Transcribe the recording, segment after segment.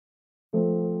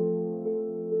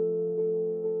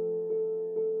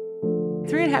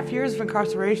3.5 years of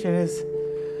incarceration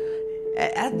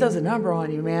that does a number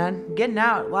on you, man. Getting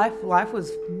out, life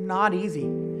was not easy.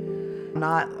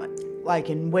 Not like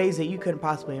in ways that you couldn't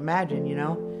possibly imagine, you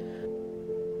know?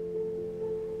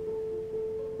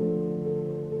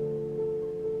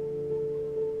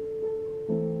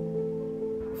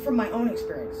 From my own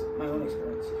experience,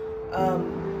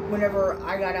 whenever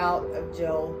I got out of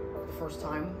jail the first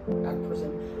time, out of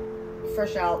prison,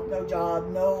 fresh out, no job,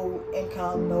 no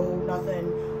income, no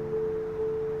nothing.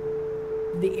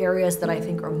 The areas that I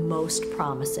think are most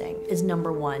promising is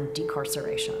number one,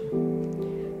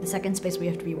 decarceration. The second space we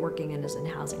have to be working in is in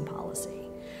housing policy.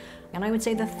 And I would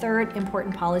say the third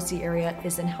important policy area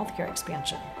is in healthcare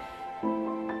expansion.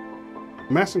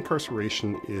 Mass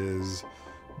incarceration is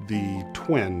the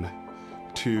twin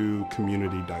to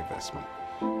community divestment.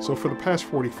 So for the past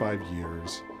 45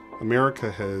 years, America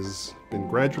has been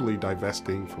gradually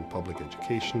divesting from public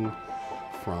education,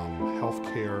 from health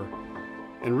care,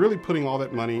 and really putting all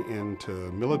that money into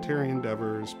military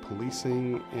endeavors,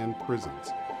 policing, and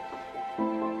prisons.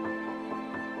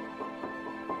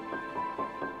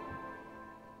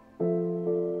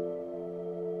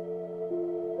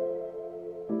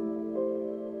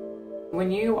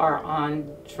 When you are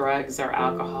on drugs or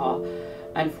alcohol,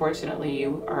 unfortunately,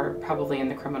 you are probably in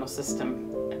the criminal system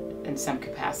in some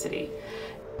capacity.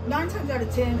 9 times out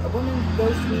of 10, a woman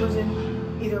goes to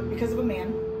prison either because of a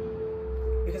man,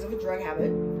 because of a drug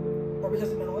habit, or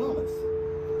because of mental illness.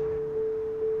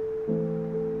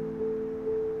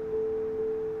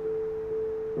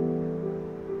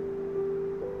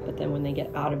 But then when they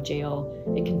get out of jail,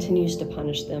 it continues to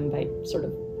punish them by sort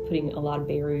of putting a lot of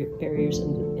barriers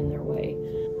in their way.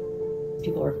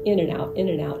 People are in and out, in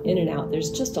and out, in and out. There's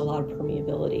just a lot of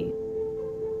permeability.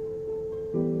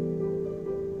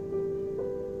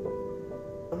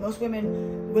 Most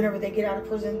women, whenever they get out of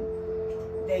prison,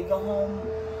 they go home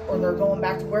or they're going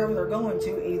back to wherever they're going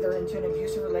to, either into an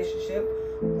abusive relationship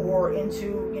or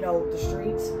into, the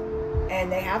streets,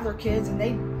 and they have their kids and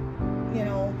they,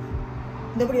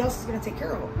 nobody else is going to take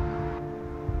care of them.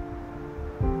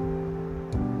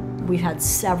 We've had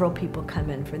several people come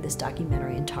in for this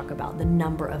documentary and talk about the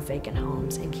number of vacant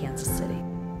homes in Kansas City.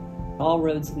 All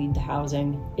roads lead to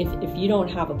housing. If you don't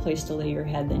have a place to lay your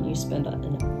head, then you spend a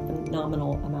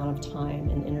phenomenal amount of time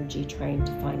and energy trying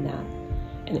to find that.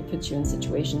 And it puts you in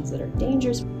situations that are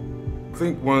dangerous. I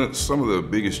think some of the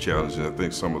biggest challenges, I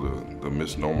think some of the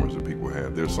misnomers that people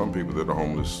have, there's some people that are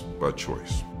homeless by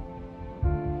choice.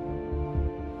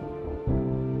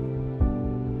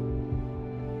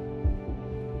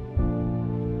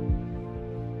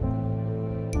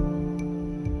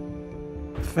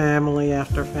 Family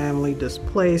after family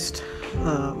displaced,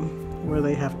 where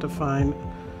they have to find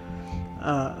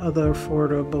other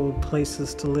affordable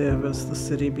places to live as the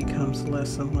city becomes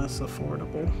less and less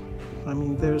affordable. I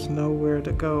mean, there's nowhere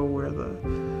to go where the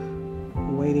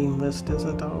waiting list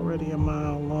isn't already a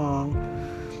mile long.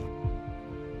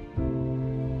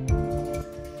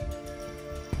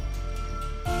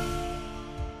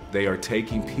 They are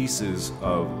taking pieces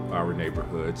of our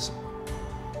neighborhoods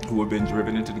who have been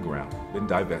driven into the ground, been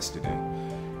divested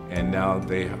in, and now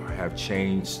they have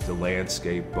changed the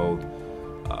landscape both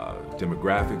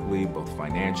demographically, both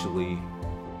financially.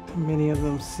 Many of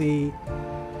them see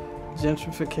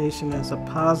gentrification as a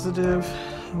positive,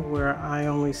 where I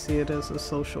only see it as a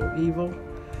social evil.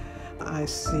 I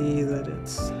see that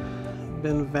it's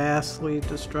been vastly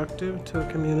destructive to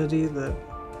a community that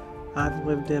I've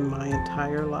lived in my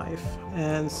entire life.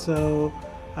 And so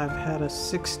I've had a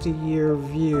 60-year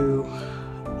view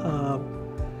of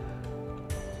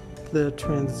the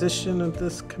transition of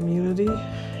this community,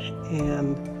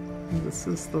 and this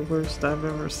is the worst I've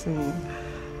ever seen.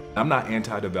 I'm not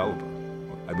anti-developer.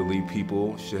 I believe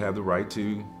people should have the right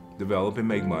to develop and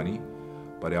make money,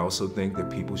 but I also think that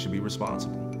people should be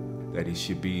responsible. That he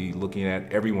should be looking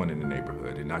at everyone in the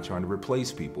neighborhood and not trying to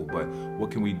replace people, but what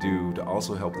can we do to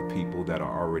also help the people that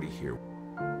are already here?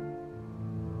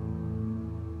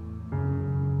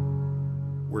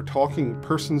 We're talking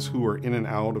persons who are in and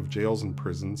out of jails and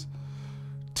prisons,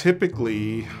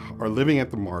 typically are living at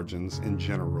the margins in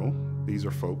general. These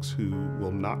are folks who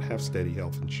will not have steady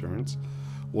health insurance,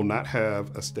 will not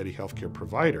have a steady healthcare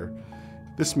provider.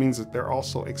 This means that they're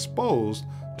also exposed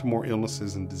to more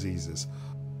illnesses and diseases.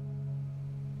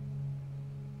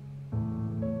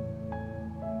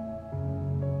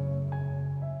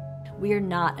 We are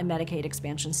not a Medicaid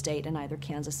expansion state in either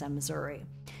Kansas and Missouri.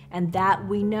 And that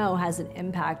we know has an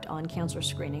impact on cancer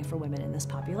screening for women in this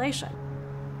population.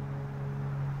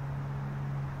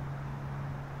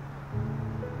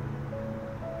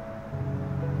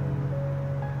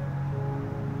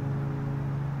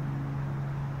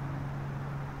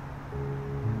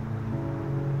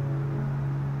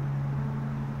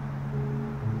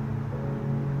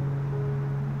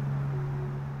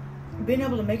 being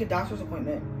able to make a doctor's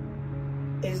appointment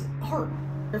is hard.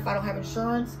 If I don't have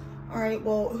insurance, all right,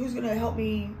 well, who's going to help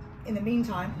me in the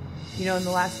meantime? You know, in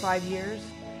the last 5 years,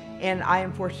 and I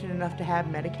am fortunate enough to have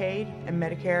Medicaid and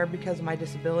Medicare because of my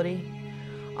disability,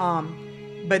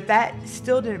 but that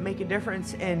still didn't make a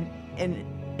difference in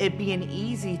it being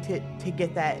easy to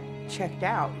get that checked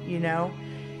out, you know?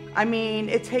 I mean,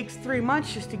 it takes 3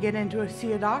 months just to get in to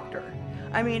see a doctor.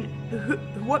 I mean,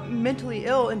 what mentally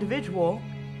ill individual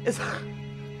is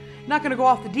not going to go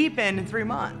off the deep end in 3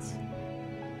 months?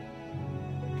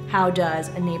 How does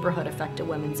a neighborhood affect a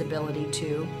woman's ability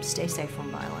to stay safe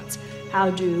from violence? How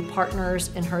do partners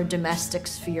in her domestic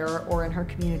sphere or in her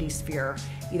community sphere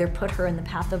either put her in the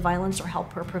path of violence or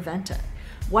help her prevent it?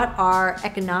 What are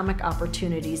economic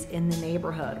opportunities in the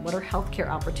neighborhood? What are healthcare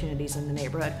opportunities in the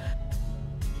neighborhood?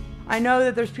 I know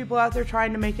that there's people out there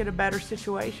trying to make it a better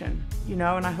situation, you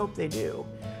know, and I hope they do,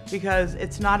 because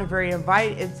it's not a very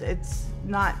it's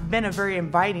not been a very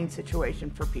inviting situation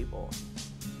for people.